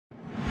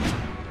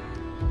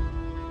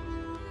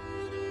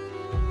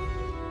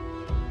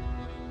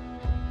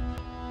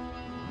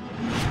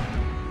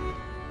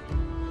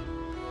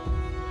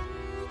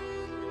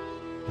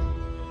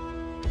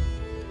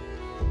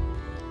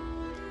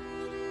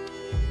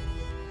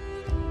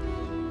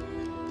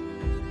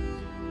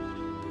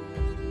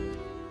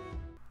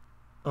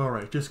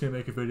Alright, just going to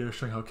make a video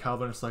showing how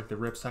Calvinists like to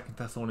rip 2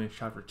 Thessalonians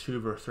chapter 2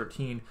 verse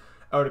 13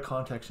 out of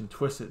context and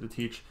twist it to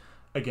teach,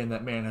 again,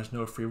 that man has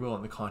no free will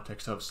in the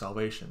context of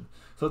salvation.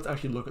 So let's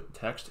actually look at the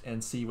text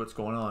and see what's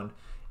going on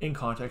in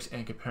context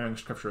and comparing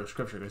scripture with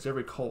scripture, because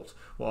every cult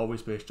will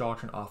always base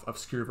doctrine off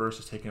obscure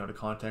verses taken out of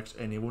context,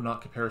 and they will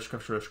not compare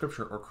scripture with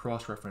scripture or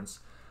cross-reference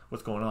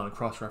what's going on,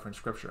 cross-reference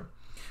scripture.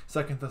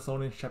 2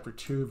 Thessalonians chapter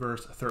 2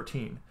 verse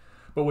 13.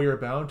 But we are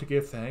bound to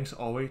give thanks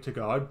always to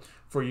God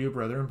for you,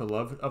 brethren,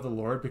 beloved of the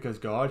Lord, because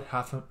God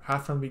hath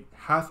from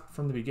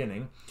the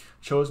beginning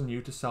chosen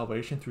you to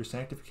salvation through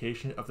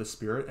sanctification of the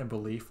Spirit and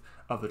belief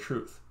of the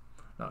truth.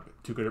 Not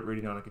too good at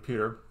reading on a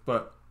computer,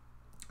 but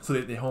so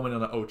they home in on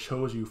the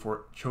chose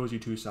you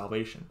to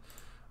salvation.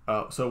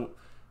 So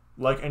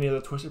like any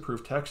other twisted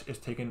proof text,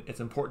 it's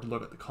important to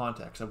look at the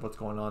context of what's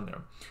going on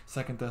there.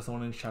 2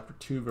 Thessalonians chapter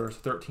 2 verse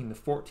 13 to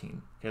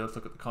 14. Okay, let's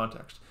look at the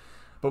context.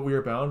 But we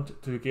are bound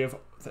to give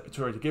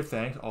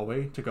thanks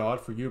always to God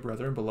for you,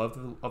 brethren,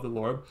 beloved of the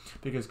Lord,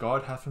 because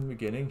God hath from the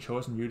beginning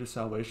chosen you to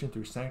salvation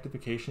through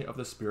sanctification of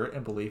the Spirit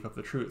and belief of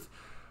the truth,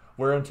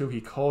 whereunto he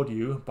called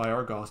you by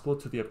our gospel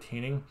to the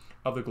obtaining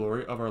of the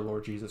glory of our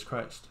Lord Jesus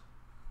Christ.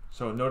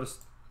 So notice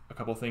a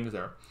couple things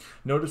there.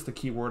 Notice the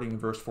key wording in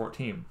verse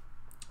 14.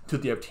 To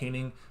the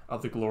obtaining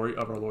of the glory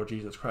of our Lord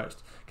Jesus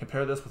Christ.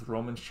 Compare this with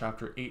Romans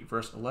chapter 8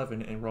 verse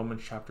 11 and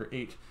Romans chapter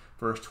 8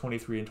 verse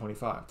 23 and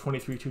 25.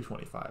 23 to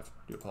 25. I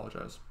do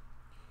apologize.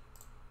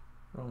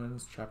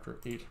 Romans chapter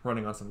 8.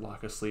 Running on some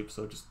lack of sleep,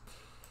 so just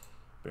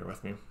bear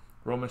with me.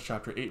 Romans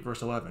chapter 8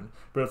 verse 11.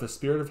 But if the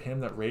spirit of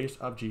him that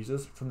raised up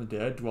Jesus from the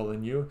dead dwell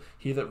in you,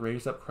 he that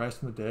raised up Christ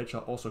from the dead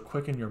shall also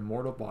quicken your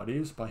mortal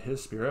bodies by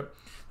his Spirit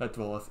that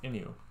dwelleth in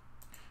you.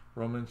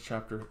 Romans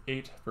chapter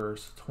 8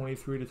 verse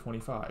 23 to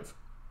 25.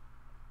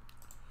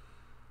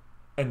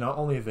 And not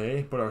only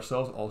they, but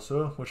ourselves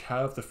also, which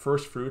have the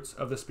first fruits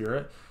of the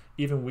Spirit,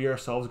 even we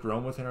ourselves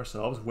groan within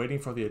ourselves, waiting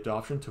for the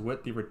adoption, to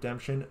wit, the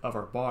redemption of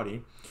our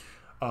body.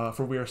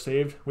 For we are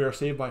saved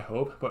by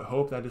hope, but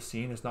hope that is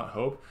seen is not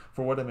hope.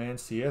 For what a man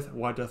seeth,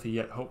 why doth he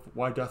yet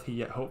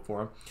hope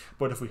for?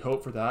 But if we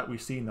hope for that we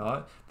see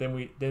not,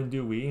 then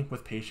do we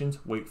with patience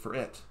wait for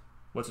it.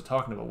 What's it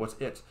talking about? What's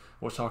it?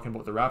 Well, it's talking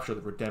about the rapture,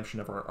 the redemption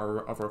of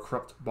our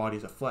corrupt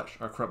bodies of flesh,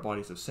 our corrupt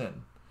bodies of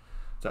sin.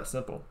 It's that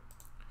simple.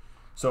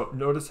 So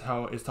notice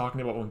how it's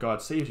talking about when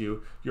God saves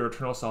you, your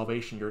eternal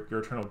salvation, your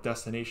eternal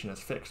destination is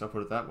fixed. I'll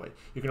put it that way.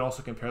 You can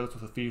also compare this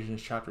with Ephesians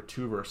chapter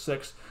 2 verse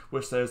 6,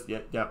 which says,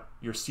 yeah,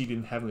 you're seated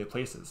in heavenly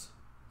places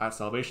at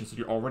salvation. So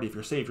if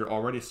you're saved, you're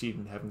already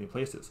seated in heavenly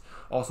places.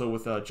 Also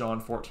with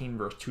John 14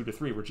 verse 2 to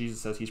 3, where Jesus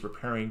says he's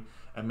preparing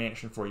a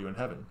mansion for you in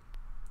heaven.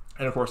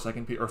 And of course,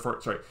 1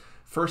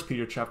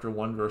 Peter chapter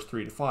 1 verse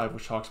 3 to 5,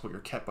 which talks about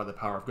you're kept by the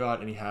power of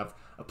God and you have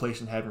a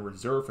place in heaven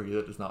reserved for you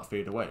that does not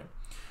fade away.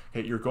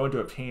 Okay, you're going to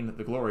obtain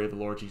the glory of the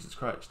Lord Jesus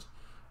Christ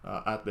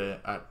at the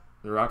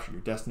rapture.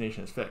 Your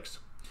destination is fixed.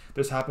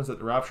 This happens at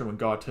the rapture when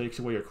God takes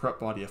away your corrupt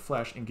body of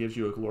flesh and gives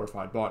you a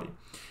glorified body.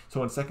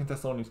 So when 2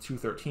 Thessalonians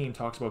 2:13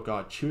 talks about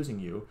God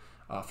choosing you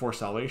for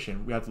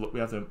salvation, we have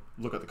to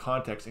look at the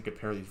context and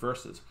compare these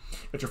verses.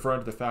 It's referring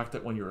to the fact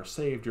that when you are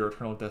saved, your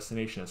eternal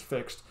destination is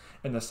fixed,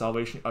 and the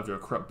salvation of your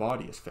corrupt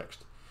body is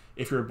fixed.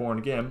 If you're born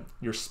again,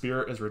 your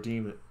spirit is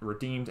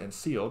redeemed and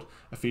sealed,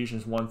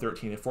 Ephesians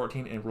 1:13 and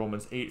 14, and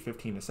Romans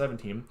 8:15 to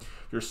 17.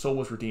 Your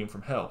soul is redeemed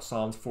from hell,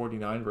 Psalms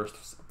 49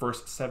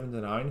 verse 7 to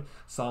 9,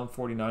 Psalm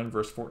 49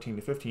 verse 14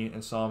 to 15,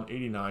 and Psalm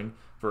 89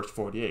 verse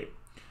 48.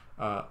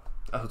 That's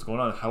what's going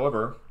on.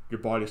 However, your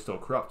body is still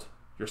corrupt.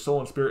 Your soul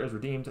and spirit is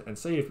redeemed and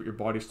saved, but your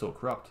body is still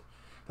corrupt.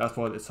 That's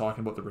why it's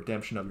talking about the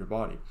redemption of your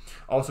body.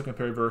 Also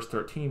compare verse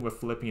 13 with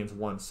Philippians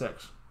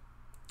 1:6.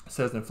 It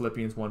says in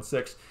Philippians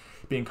 1:6,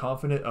 being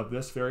confident of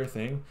this very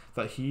thing,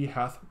 that he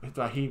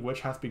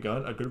which hath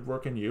begun a good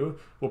work in you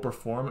will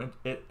perform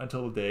it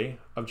until the day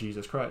of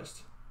Jesus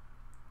Christ.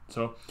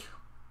 So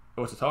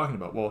what's it talking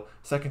about? Well,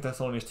 2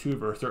 Thessalonians 2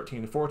 verse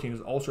 13 to 14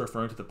 is also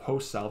referring to the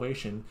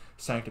post-salvation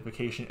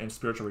sanctification and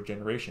spiritual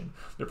regeneration.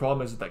 The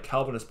problem is that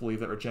Calvinists believe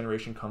that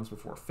regeneration comes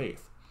before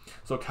faith.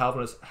 So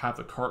Calvinists have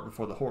the cart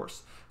before the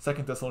horse.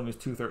 2 Thessalonians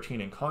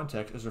 2:13 in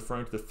context is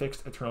referring to the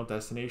fixed eternal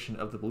destination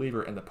of the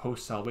believer and the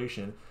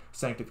post-salvation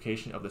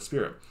sanctification of the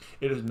Spirit.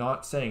 It is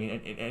not saying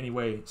in any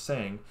way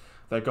saying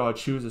that God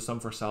chooses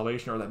some for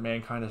salvation or that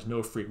mankind has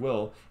no free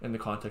will in the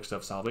context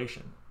of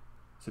salvation.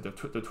 So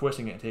they're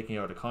twisting it and taking it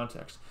out of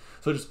context.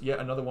 So just yet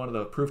another one of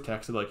the proof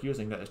texts they like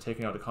using that is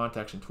taken out of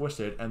context and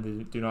twisted, and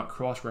they do not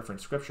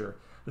cross-reference scripture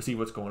to see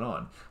what's going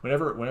on.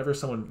 Whenever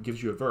someone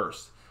gives you a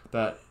verse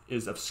that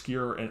is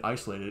obscure and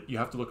isolated, you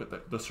have to look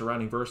at the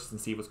surrounding verses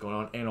and see what's going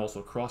on, and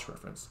also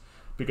cross-reference.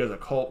 Because a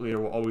cult leader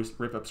will always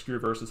rip obscure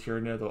verses here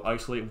and there. They'll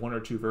isolate one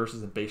or two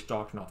verses and base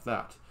doctrine off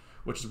that,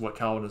 which is what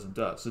Calvinism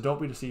does. So don't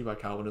be deceived by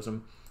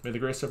Calvinism. May the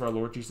grace of our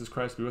Lord Jesus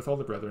Christ be with all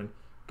the brethren.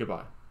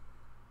 Goodbye.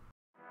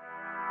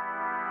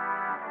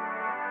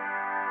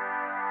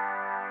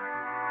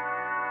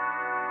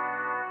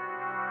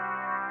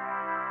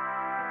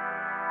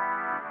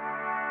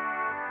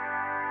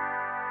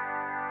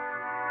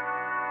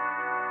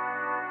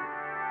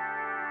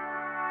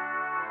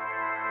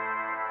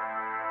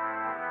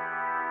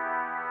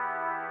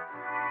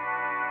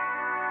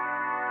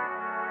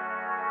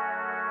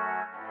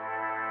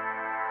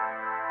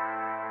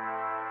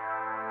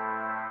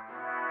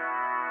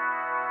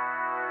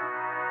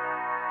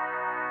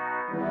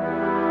 you.